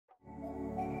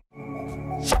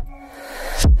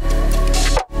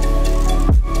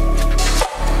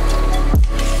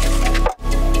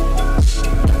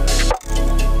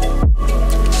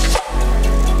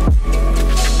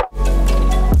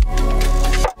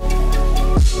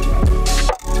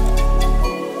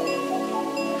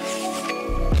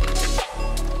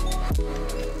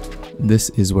This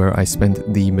is where I spend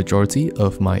the majority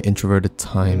of my introverted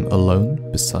time alone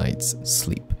besides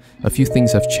sleep. A few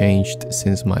things have changed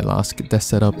since my last desk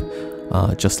setup.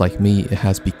 Just like me, it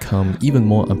has become even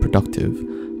more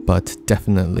unproductive, but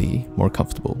definitely more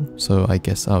comfortable. So I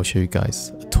guess I'll show you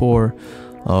guys a tour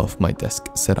of my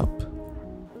desk setup.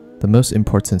 The most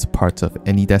important part of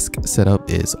any desk setup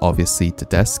is obviously the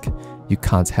desk. You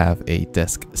can't have a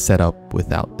desk setup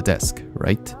without a desk,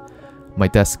 right? My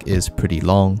desk is pretty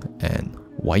long and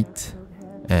white,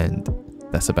 and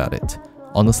that's about it.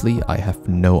 Honestly, I have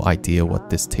no idea what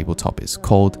this tabletop is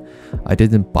called. I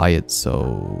didn't buy it,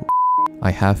 so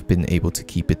I have been able to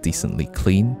keep it decently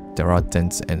clean. There are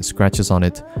dents and scratches on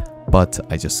it, but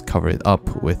I just cover it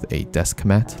up with a desk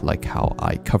mat, like how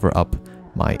I cover up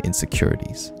my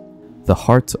insecurities. The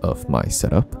heart of my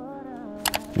setup,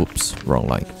 whoops, wrong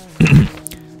line.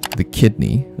 The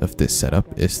kidney of this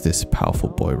setup is this powerful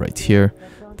boy right here,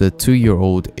 the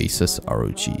 2-year-old Asus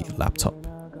ROG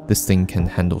laptop. This thing can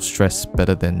handle stress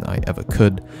better than I ever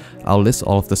could. I'll list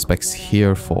all of the specs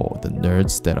here for the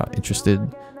nerds that are interested.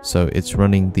 So it's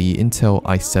running the Intel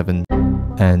i7,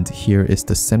 and here is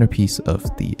the centerpiece of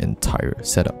the entire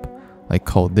setup. I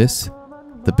call this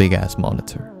the big ass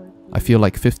monitor. I feel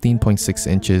like 15.6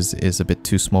 inches is a bit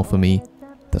too small for me.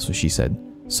 That's what she said.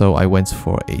 So I went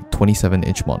for a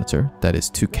 27-inch monitor that is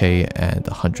 2K and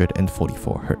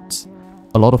 144 Hz.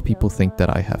 A lot of people think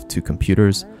that I have two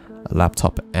computers, a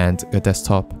laptop and a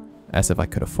desktop, as if I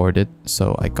could afford it,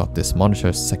 so I got this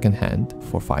monitor secondhand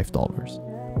for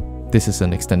 $5. This is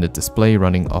an extended display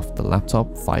running off the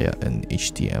laptop via an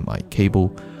HDMI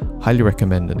cable. Highly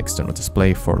recommend an external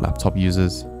display for laptop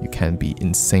users. You can be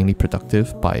insanely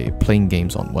productive by playing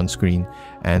games on one screen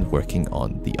and working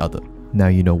on the other. Now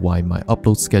you know why my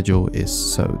upload schedule is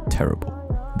so terrible.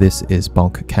 This is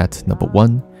bonk cat number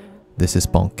 1, this is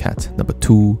bonk cat number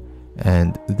 2,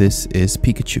 and this is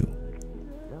Pikachu.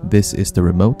 This is the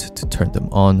remote to turn them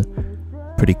on.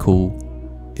 Pretty cool.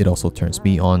 It also turns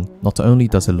me on. Not only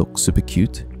does it look super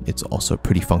cute, it's also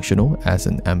pretty functional as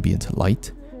an ambient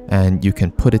light, and you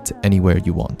can put it anywhere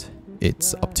you want.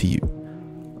 It's up to you.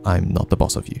 I'm not the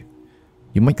boss of you.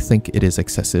 You might think it is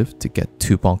excessive to get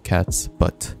 2 bonk cats,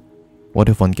 but what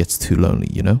if one gets too lonely,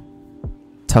 you know?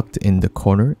 Tucked in the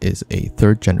corner is a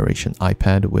 3rd generation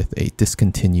iPad with a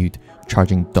discontinued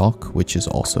charging dock, which is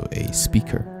also a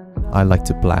speaker. I like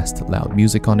to blast loud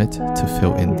music on it to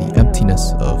fill in the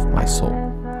emptiness of my soul.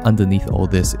 Underneath all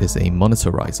this is a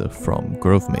monitorizer from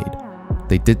GroveMade.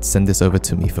 They did send this over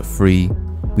to me for free.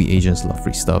 We Asians love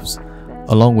free stuffs.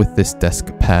 Along with this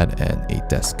desk pad and a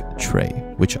desk tray,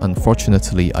 which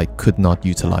unfortunately I could not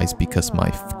utilize because my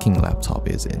fucking laptop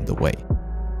is in the way.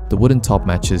 The wooden top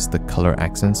matches the color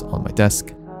accents on my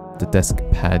desk. The desk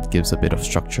pad gives a bit of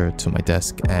structure to my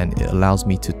desk, and it allows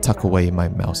me to tuck away my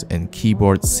mouse and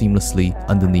keyboard seamlessly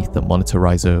underneath the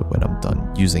monitorizer when I'm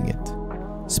done using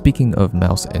it. Speaking of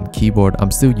mouse and keyboard,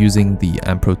 I'm still using the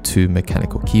Ampro 2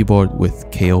 mechanical keyboard with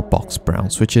KO box brown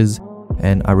switches,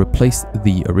 and I replaced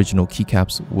the original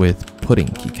keycaps with pudding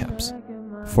keycaps.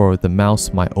 For the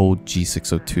mouse, my old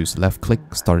G602's left click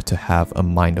started to have a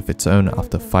mind of its own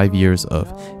after 5 years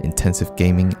of intensive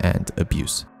gaming and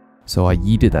abuse. So I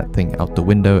yeeted that thing out the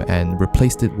window and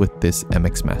replaced it with this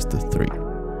MX Master 3.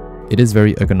 It is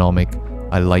very ergonomic.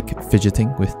 I like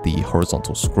fidgeting with the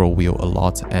horizontal scroll wheel a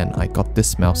lot, and I got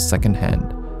this mouse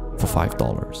secondhand for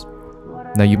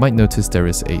 $5. Now you might notice there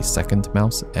is a second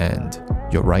mouse, and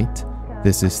you're right.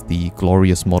 This is the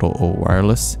glorious Model O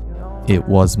wireless. It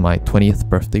was my 20th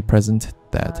birthday present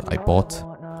that I bought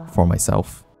for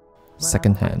myself,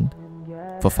 secondhand,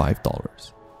 for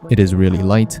 $5. It is really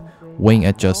light, weighing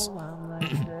at just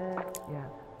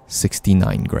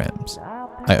 69 grams.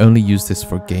 I only use this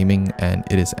for gaming, and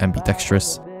it is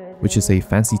ambidextrous, which is a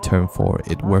fancy term for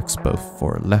it works both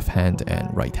for left hand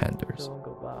and right handers.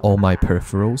 All my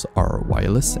peripherals are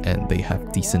wireless and they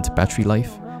have decent battery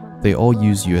life. They all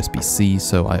use USB-C,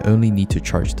 so I only need to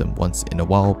charge them once in a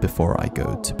while before I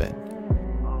go to bed.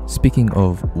 Speaking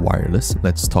of wireless,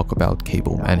 let's talk about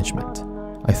cable management.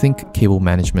 I think cable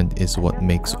management is what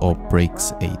makes or breaks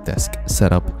a desk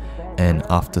setup, and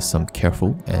after some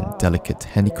careful and delicate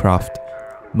handicraft,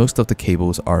 most of the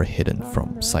cables are hidden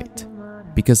from sight.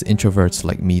 Because introverts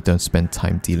like me don't spend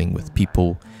time dealing with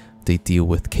people, they deal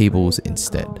with cables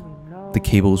instead. The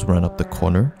cables run up the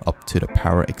corner, up to the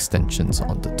power extensions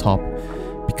on the top.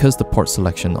 Because the port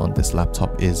selection on this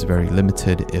laptop is very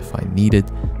limited, if I needed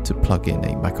to plug in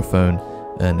a microphone,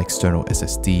 an external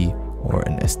SSD, or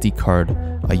an SD card,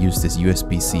 I use this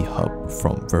USB-C hub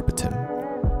from Verbatim.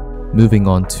 Moving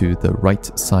on to the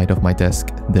right side of my desk,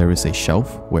 there is a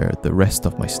shelf where the rest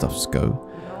of my stuffs go.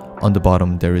 On the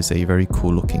bottom there is a very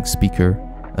cool looking speaker,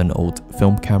 an old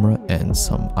film camera, and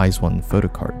some IS-1 photo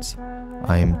cards.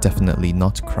 I am definitely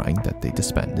not crying that they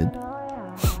disbanded.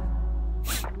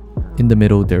 In the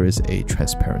middle there is a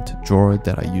transparent drawer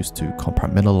that I use to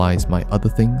compartmentalize my other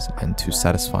things and to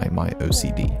satisfy my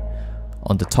OCD.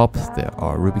 On the top there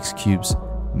are Rubik's Cubes,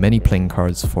 many playing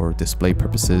cards for display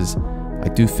purposes. I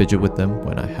do fidget with them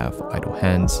when I have idle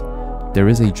hands. There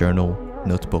is a journal,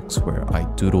 notebooks where I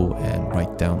doodle and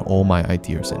write down all my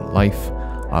ideas in life.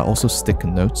 I also stick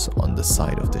notes on the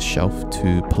side of the shelf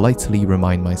to politely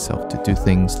remind myself to do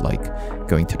things like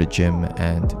going to the gym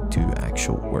and do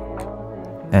actual work.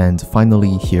 And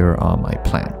finally, here are my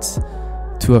plants.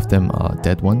 2 of them are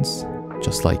dead ones,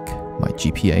 just like my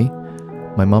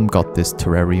GPA. My mom got this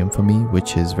terrarium for me,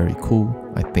 which is very cool.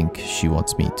 I think she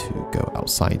wants me to go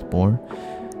outside more.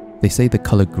 They say the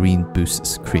color green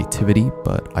boosts creativity,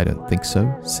 but I don't think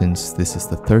so, since this is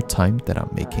the 3rd time that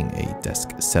I'm making a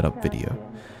desk setup video.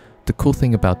 The cool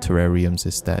thing about terrariums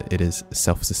is that it is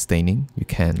self-sustaining. You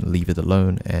can leave it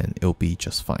alone and it'll be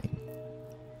just fine.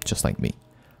 Just like me.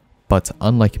 But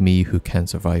unlike me, who can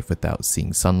survive without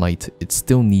seeing sunlight, it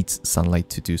still needs sunlight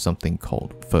to do something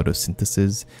called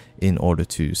photosynthesis in order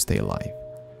to stay alive.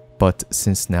 But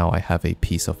since now I have a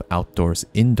piece of outdoors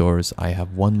indoors, I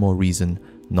have one more reason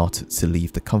not to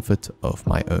leave the comfort of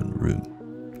my own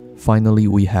room. Finally,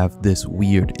 we have this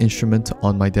weird instrument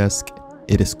on my desk.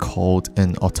 It is called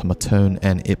an automaton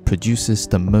and it produces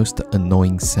the most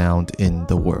annoying sound in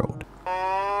the world.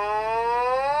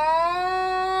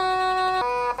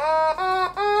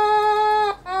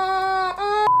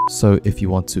 So if you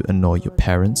want to annoy your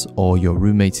parents or your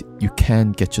roommates, you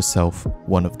can get yourself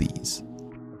one of these.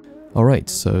 Alright,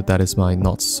 so that is my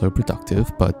not so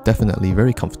productive but definitely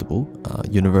very comfortable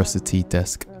university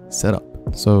desk setup.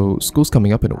 So school's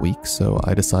coming up in a week, so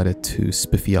I decided to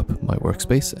spiffy up my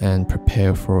workspace and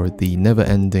prepare for the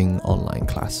never-ending online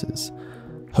classes.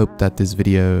 Hope that this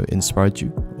video inspired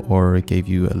you or gave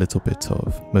you a little bit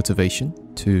of motivation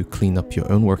to clean up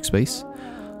your own workspace.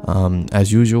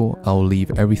 As usual, I'll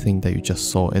leave everything that you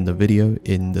just saw in the video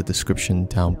in the description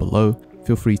down below.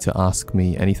 Feel free to ask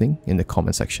me anything in the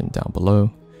comment section down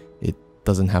below. It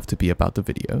doesn't have to be about the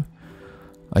video.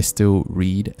 I still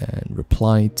read and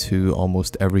reply to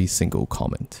almost every single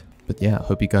comment. But yeah, I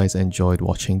hope you guys enjoyed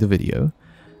watching the video,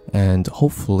 and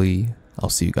hopefully I'll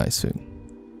see you guys soon.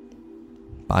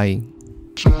 Bye.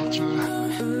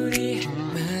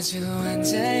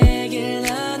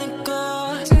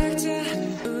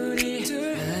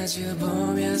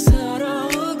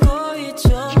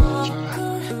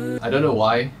 I don't know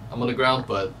why I'm on the ground,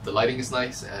 but the lighting is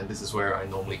nice and this is where I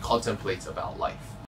normally contemplate about life.